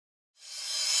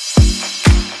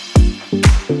What's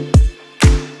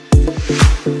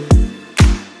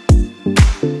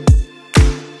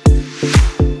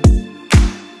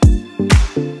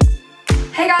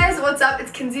up?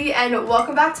 It's Kenzie and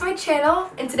welcome back to my channel.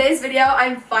 In today's video,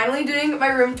 I'm finally doing my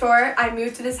room tour. I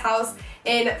moved to this house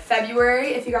in February.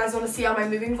 If you guys want to see all my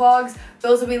moving vlogs,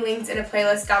 those will be linked in a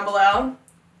playlist down below.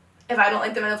 If I don't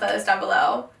link them in a playlist down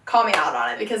below, call me out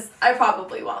on it because I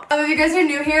probably won't. If you guys are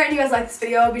new here and you guys like this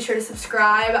video, be sure to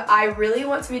subscribe. I really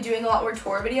want to be doing a lot more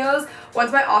tour videos.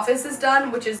 Once my office is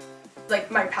done, which is like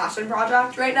my passion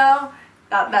project right now,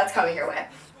 that's coming your way.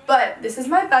 But this is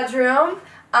my bedroom.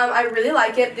 I really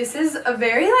like it. This is a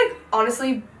very,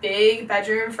 honestly big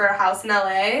bedroom for a house in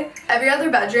LA. Every other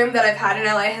bedroom that I've had in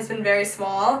LA has been very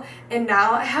small, and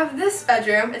now I have this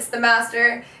bedroom. It's the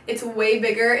master. It's way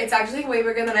bigger. It's actually way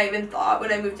bigger than I even thought when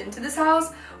I moved into this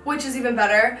house, which is even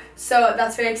better. So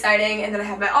that's very exciting. And then I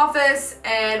have my office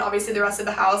and obviously the rest of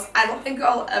the house. I don't think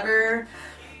I'll ever,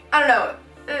 I don't know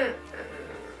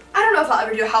if I'll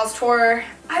ever do a house tour.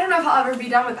 I don't know if I'll ever be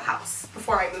done with the house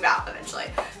before I move out eventually.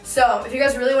 So if you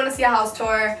guys really want to see a house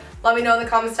tour, let me know in the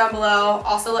comments down below.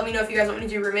 Also, let me know if you guys want me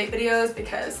to do roommate videos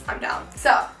because I'm down.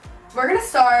 So we're gonna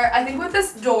start, I think, with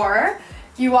this door.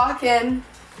 You walk in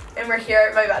and we're here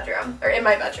at my bedroom, or in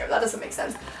my bedroom. That doesn't make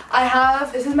sense.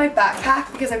 This is my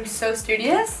backpack because I'm so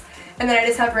studious. And then I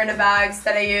just have random bags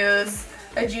that I use,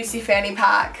 a juicy fanny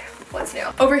pack. What's new?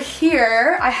 Over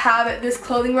here, I have this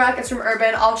clothing rack. It's from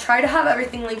Urban. I'll try to have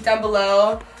everything linked down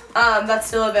below that's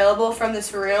still available from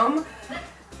this room.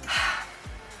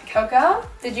 Coco,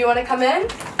 did you want to come in?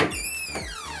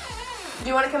 Do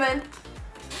you want to come in?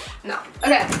 No.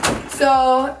 Okay,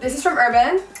 so this is from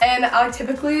Urban, and I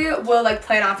typically will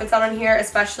plan outfits out on here,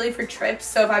 especially for trips.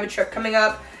 So if I have a trip coming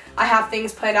up, I have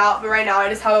things planned out, but right now I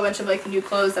just have a bunch of new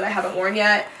clothes that I haven't worn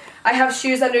yet. I have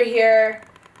shoes under here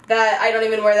that I don't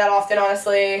even wear that often,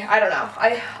 honestly. I don't know.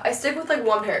 I stick with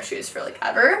one pair of shoes for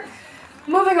ever.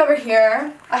 Moving over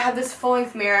here, I have this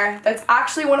full-length mirror that's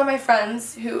actually one of my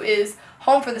friends who is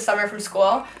home for the summer from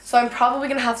school, so I'm probably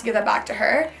gonna have to give that back to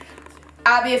her.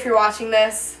 Abby, if you're watching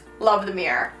this, love the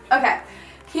mirror. Okay,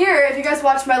 here, if you guys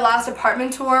watched my last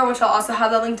apartment tour, which I'll also have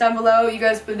that link down below, you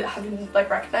guys would have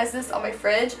recognize this on my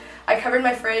fridge. I covered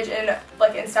my fridge in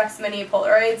Instax mini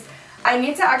Polaroids. I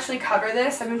need to actually cover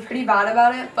this. I've been pretty bad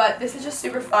about it, but this is just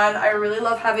super fun. I really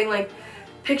love having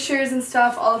pictures and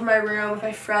stuff all over my room with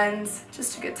my friends.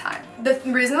 Just a good time. The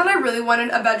reason that I really wanted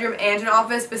a bedroom and an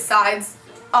office, besides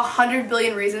 100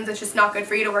 billion reasons it's just not good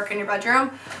for you to work in your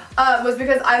bedroom, was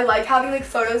because I like having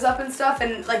photos up and stuff,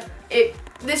 and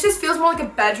this just feels more like a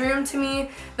bedroom to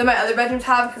me than my other bedrooms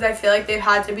have, because I feel like they've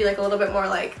had to be a little bit more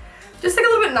just a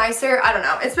little bit nicer. I don't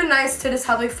know. It's been nice to just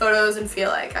have photos and feel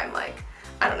like I'm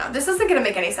I don't know. This isn't gonna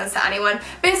make any sense to anyone.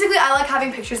 Basically, I like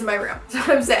having pictures in my room. That's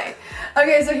what I'm saying.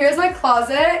 Okay, so here's my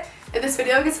closet. If this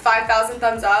video gets 5,000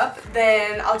 thumbs up,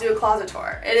 then I'll do a closet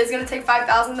tour. It is gonna take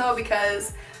 5,000 though,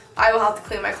 because I will have to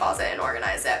clean my closet and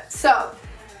organize it. So,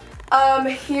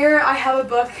 here I have a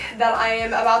book that I am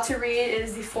about to read. It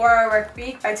is The 4-Hour Work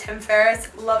Week by Tim Ferriss.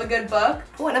 Love a good book.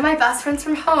 One of my best friends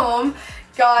from home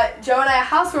got Joe and I a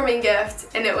housewarming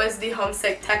gift, and it was the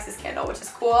Homesick Texas candle, which is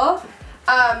cool.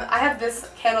 I have this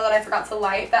candle that I forgot to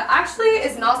light that actually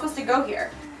is not supposed to go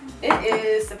here. It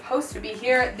is supposed to be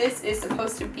here. This is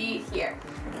supposed to be here.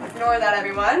 Ignore that,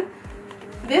 everyone.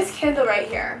 This candle right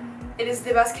here, it is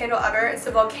the best candle ever. It's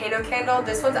the volcano candle.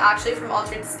 This one's actually from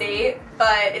Altered State,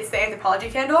 but it's the Anthropology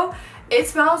candle. It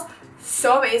smells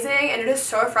so amazing, and it is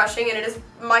so refreshing, and it is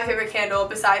my favorite candle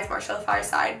besides Marshall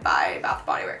Fireside by Bath &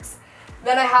 Body Works.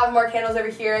 Then I have more candles over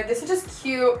here. This is just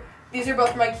cute. These are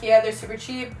both from Ikea. They're super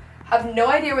cheap. Have no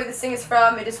idea where this thing is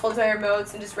from. It just holds my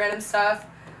remotes and just random stuff.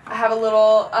 I have a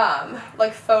little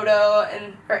photo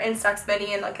or Instax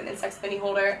mini and an Instax mini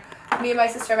holder. Me and my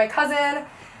sister and my cousin.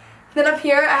 Then up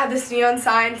here I have this neon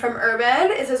sign from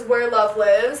Urban. It says "Where Love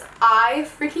Lives." I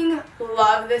freaking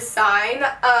love this sign.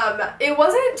 It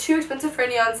wasn't too expensive for a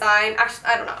neon sign. Actually,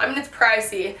 I don't know. I mean, it's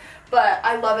pricey, but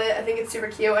I love it. I think it's super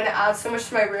cute, and it adds so much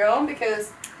to my room,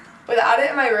 because without it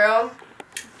in my room,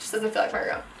 just doesn't feel like my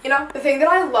room, you know? The thing that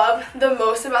I love the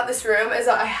most about this room is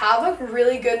that I have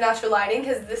really good natural lighting,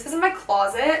 because this is my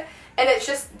closet, and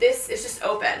this is just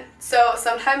open. So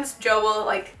sometimes Joe will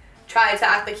try to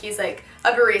act like he's a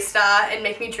barista and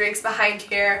make me drinks behind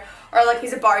here, or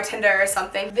he's a bartender or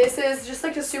something. This is just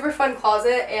a super fun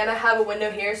closet, and I have a window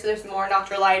here, so there's more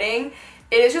natural lighting.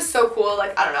 It is just so cool.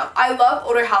 I don't know. I love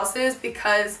older houses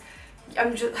because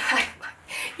I'm just,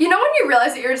 you know when you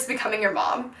realize that you're just becoming your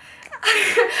mom?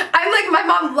 I'm my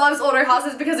mom loves older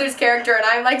houses because there's character, and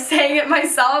I'm saying it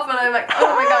myself, and I'm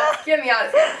oh my god, get me out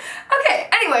of here. Okay,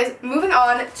 anyways, moving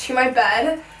on to my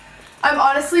bed. I'm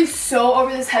honestly so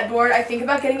over this headboard. I think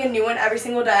about getting a new one every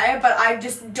single day, but I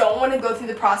just don't want to go through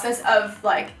the process of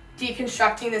like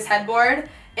deconstructing this headboard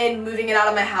and moving it out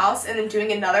of my house and then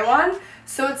doing another one.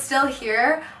 So it's still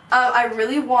here. I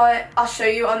really want, I'll show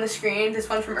you on the screen, this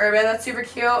one from Urban, that's super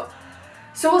cute.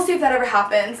 So we'll see if that ever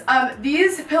happens.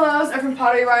 These pillows are from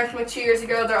Pottery Barn from like 2 years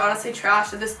ago. They're honestly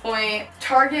trashed at this point.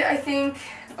 Target, I think.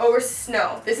 Oh,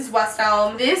 no, this is West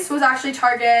Elm. This was actually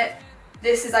Target.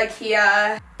 This is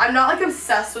IKEA. I'm not like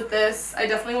obsessed with this. I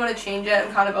definitely want to change it.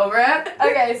 I'm kind of over it.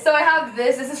 Okay, so I have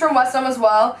this. This is from West Elm as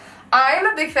well. I'm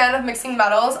a big fan of mixing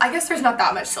metals. I guess there's not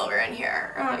that much silver in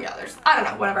here. Oh yeah, I don't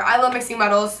know, whatever. I love mixing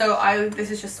metals, so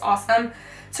this is just awesome.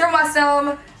 It's from West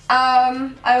Elm.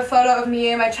 I have a photo of me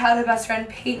and my childhood best friend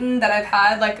Peyton that I've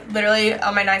had like literally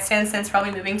on my nightstand since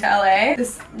probably moving to LA.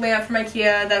 This lamp from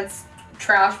IKEA that's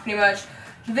trash pretty much.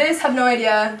 This, have no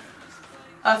idea.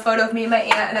 A photo of me and my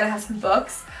aunt, and then I have some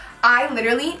books. I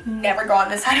literally never go on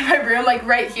this side of my room, like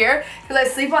right here, because I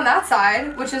sleep on that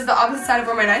side, which is the opposite side of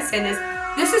where my nightstand is.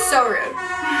 This is so rude.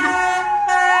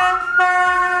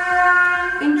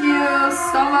 Thank you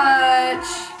so much.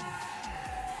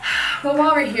 But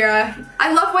while we're here,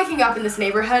 I love waking up in this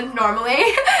neighborhood normally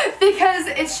because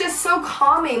it's just so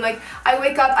calming. Like I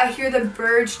wake up, I hear the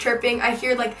birds chirping, I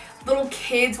hear like little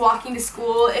kids walking to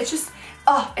school. It's just,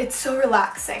 oh, it's so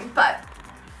relaxing. But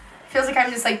feels like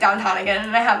I'm just like downtown again,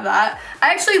 and I have that.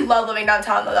 I actually love living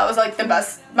downtown though. That was like the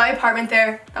best. My apartment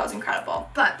there, that was incredible.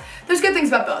 But there's good things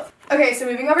about both. Okay, so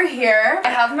moving over here, I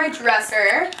have my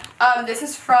dresser. This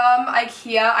is from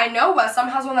IKEA. I know West Elm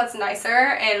has one that's nicer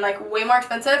and like way more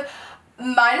expensive.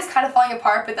 Mine is kind of falling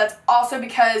apart, but that's also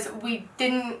because we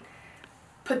didn't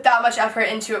put that much effort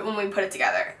into it when we put it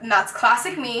together. And that's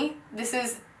classic me. This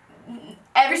is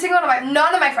every single one of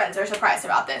none of my friends are surprised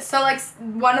about this. So like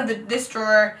this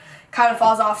drawer kind of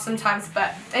falls off sometimes,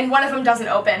 and one of them doesn't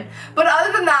open. But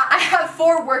other than that, I have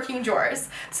 4 working drawers,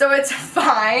 so it's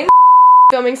fine.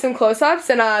 Filming some close-ups,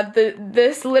 and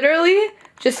this literally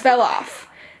just fell off.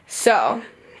 So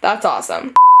that's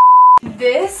awesome.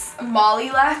 This Molly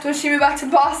left when she moved back to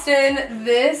Boston.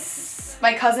 This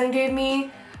my cousin gave me.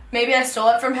 Maybe I stole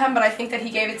it from him, but I think that he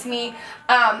gave it to me.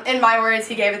 In my words,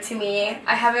 he gave it to me.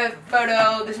 I have a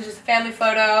photo. This is just a family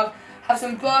photo. Have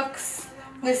some books.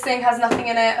 This thing has nothing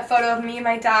in it. A photo of me and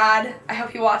my dad. I hope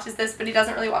he watches this, but he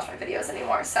doesn't really watch my videos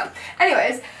anymore. So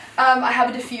anyways, I have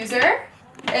a diffuser,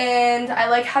 and I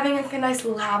like having like a nice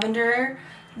lavender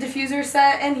diffuser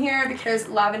set in here because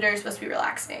lavender is supposed to be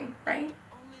relaxing, right?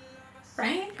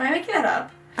 Right? Am I making that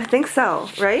up? I think so,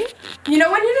 right? You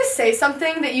know when you just say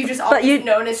something that you just always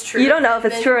known is true? You don't know if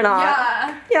it's true or not.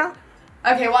 Yeah. Yeah.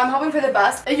 Okay, well I'm hoping for the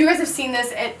best. You guys have seen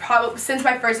this probably since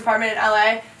my first apartment in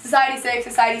LA. Society 6,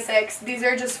 Society 6. These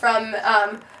are just from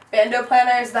bando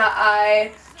planners that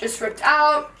I just ripped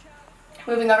out.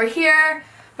 Moving over here,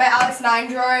 my Alex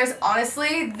 9 drawers.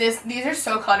 Honestly, these are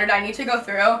so cluttered. I need to go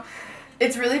through.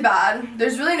 It's really bad.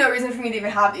 There's really no reason for me to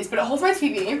even have these, but it holds my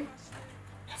TV.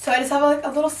 So I just have like a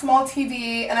little small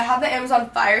TV, and I have the Amazon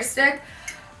Fire Stick.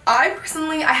 I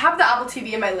have the Apple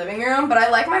TV in my living room, but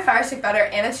I like my Fire Stick better,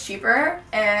 and it's cheaper,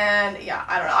 and yeah,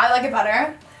 I don't know, I like it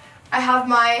better. I have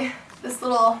this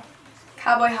little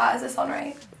cowboy hat, is this one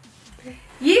right?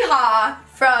 Yeehaw!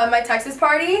 From my Texas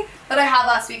party that I had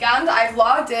last weekend. I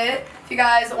vlogged it, if you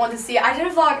guys want to see. I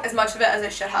didn't vlog as much of it as I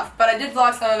should have, but I did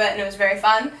vlog some of it, and it was very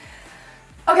fun.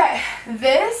 Okay,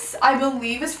 this, I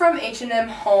believe, is from H&M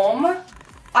Home.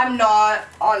 I'm not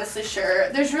honestly sure.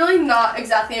 There's really not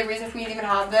exactly a reason for me to even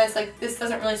have this. Like, this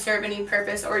doesn't really serve any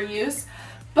purpose or use.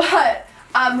 But,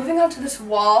 moving on to this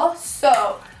wall.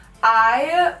 So,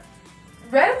 I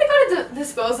randomly got a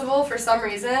disposable for some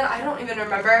reason. I don't even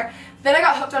remember. Then I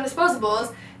got hooked on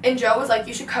disposables, and Joe was like,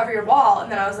 you should cover your wall.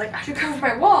 And then I was like, I should cover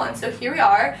my wall. And so here we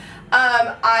are.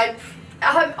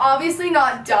 I'm obviously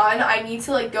not done. I need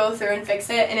to like go through and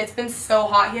fix it, and it's been so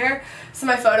hot here, so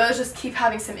my photos just keep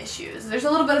having some issues. There's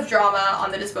a little bit of drama on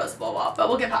the disposable wall, but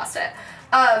we'll get past it.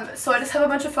 So I just have a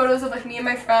bunch of photos of like me and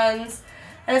my friends,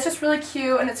 and it's just really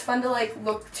cute, and it's fun to like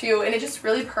look to, and it just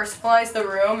really personalized the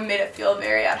room and made it feel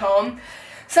very at home.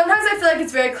 Sometimes I feel like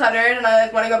it's very cluttered, and I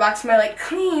like want to go back to my like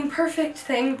clean, perfect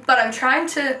thing, but I'm trying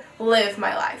to live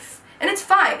my life, and it's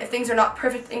fine if things are not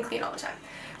perfect and clean all the time.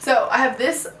 So I have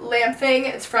this lamp thing.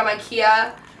 It's from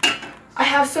IKEA. I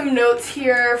have some notes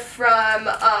here from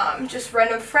just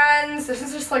random friends. This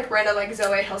is just like random like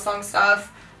Zoe Hillsong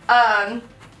stuff.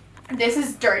 This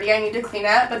is dirty. I need to clean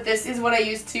it, but this is what I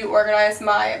use to organize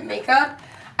my makeup.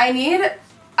 I need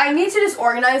to just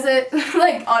organize it.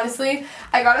 Like honestly,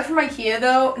 I got it from IKEA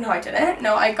though. No, I didn't.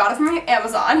 No, I got it from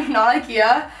Amazon, not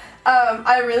IKEA.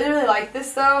 I really like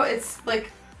this though. It's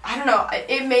like I don't know,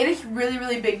 it made a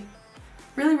really big,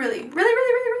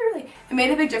 it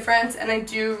made a big difference, and I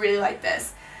do really like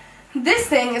this. This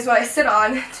thing is what I sit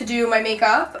on to do my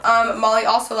makeup. Molly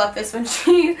also left this when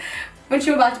she went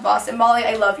back to Boston. Molly,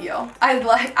 I love you.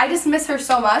 I just miss her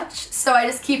so much, so I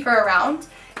just keep her around,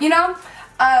 you know?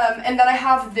 And then I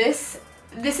have this.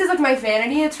 This is like my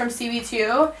vanity. It's from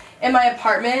CB2. In my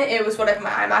apartment, it was what I put my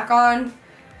iMac on.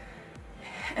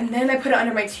 And then I put it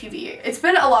under my TV. It's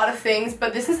been a lot of things,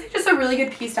 but this is just a really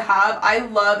good piece to have. I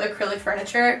love acrylic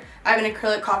furniture. I have an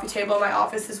acrylic coffee table in my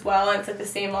office as well, and it's like the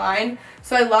same line.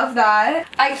 So I love that.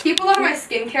 I keep a lot of my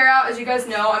skincare out. As you guys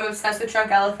know, I'm obsessed with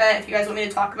Drunk Elephant. If you guys want me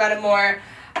to talk about it more,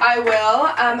 I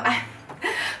will.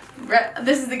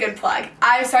 This is a good plug.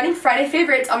 I'm starting Friday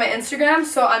favorites on my Instagram,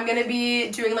 so I'm going to be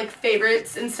doing like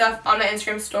favorites and stuff on my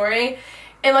Instagram story.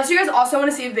 Unless you guys also want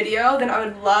to see a video, then I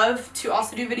would love to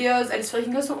also do videos. I just feel like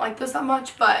you guys don't like those that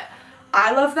much, but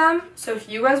I love them. So if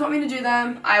you guys want me to do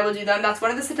them, I will do them. That's one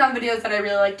of the sit-down videos that I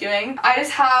really like doing. I just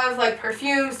have like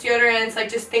perfumes, deodorants, like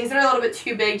just things that are a little bit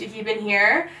too big to keep in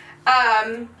here.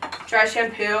 Dry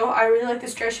shampoo. I really like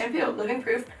this dry shampoo. Living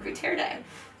Proof Perfect Hair Day.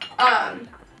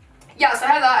 Yeah, so I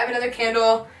have that. I have another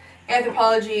candle,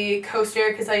 Anthropology coaster,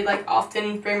 because I like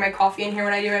often bring my coffee in here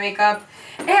when I do my makeup.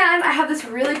 And I have this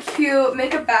really cute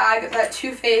makeup bag that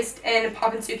Too Faced and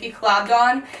Pop and Suki collabed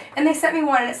on. And they sent me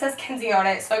one and it says Kenzie on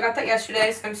it. So I got that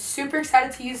yesterday, so I'm super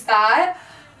excited to use that.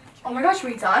 Oh my gosh, are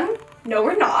we done? No,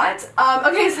 we're not.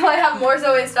 Okay, so I have more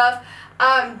Zoe stuff.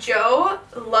 Joe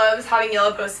loves having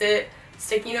yellow Post-it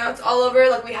sticky notes all over.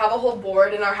 Like, we have a whole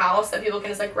board in our house that people can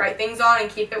just like write things on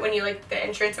and keep it when you like the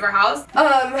entrance of our house.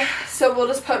 So we'll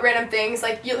just put random things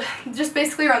like just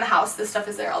basically around the house. This stuff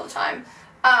is there all the time.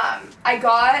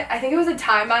 I think it was a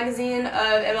Time magazine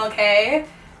of MLK,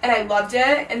 and I loved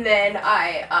it, and then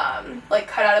I like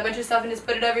cut out a bunch of stuff and just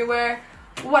put it everywhere.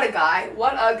 What a guy,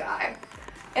 what a guy.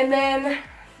 And then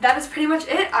that is pretty much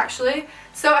it, actually.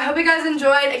 So I hope you guys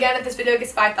enjoyed. Again, if this video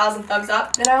gets 5,000 thumbs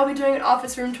up, then I will be doing an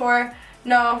office room tour.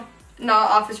 No,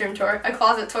 not office room tour, a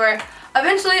closet tour.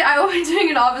 Eventually, I will be doing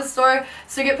an office tour,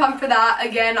 so get pumped for that.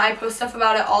 Again, I post stuff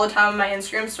about it all the time on my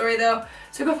Instagram story, though.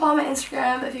 So go follow my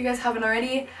Instagram if you guys haven't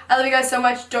already. I love you guys so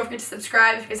much. Don't forget to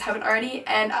subscribe if you guys haven't already,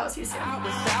 and I will see you soon. Bye.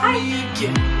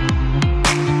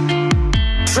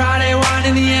 Friday, wine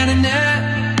in the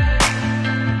internet.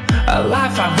 A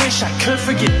life I wish I could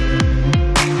forget.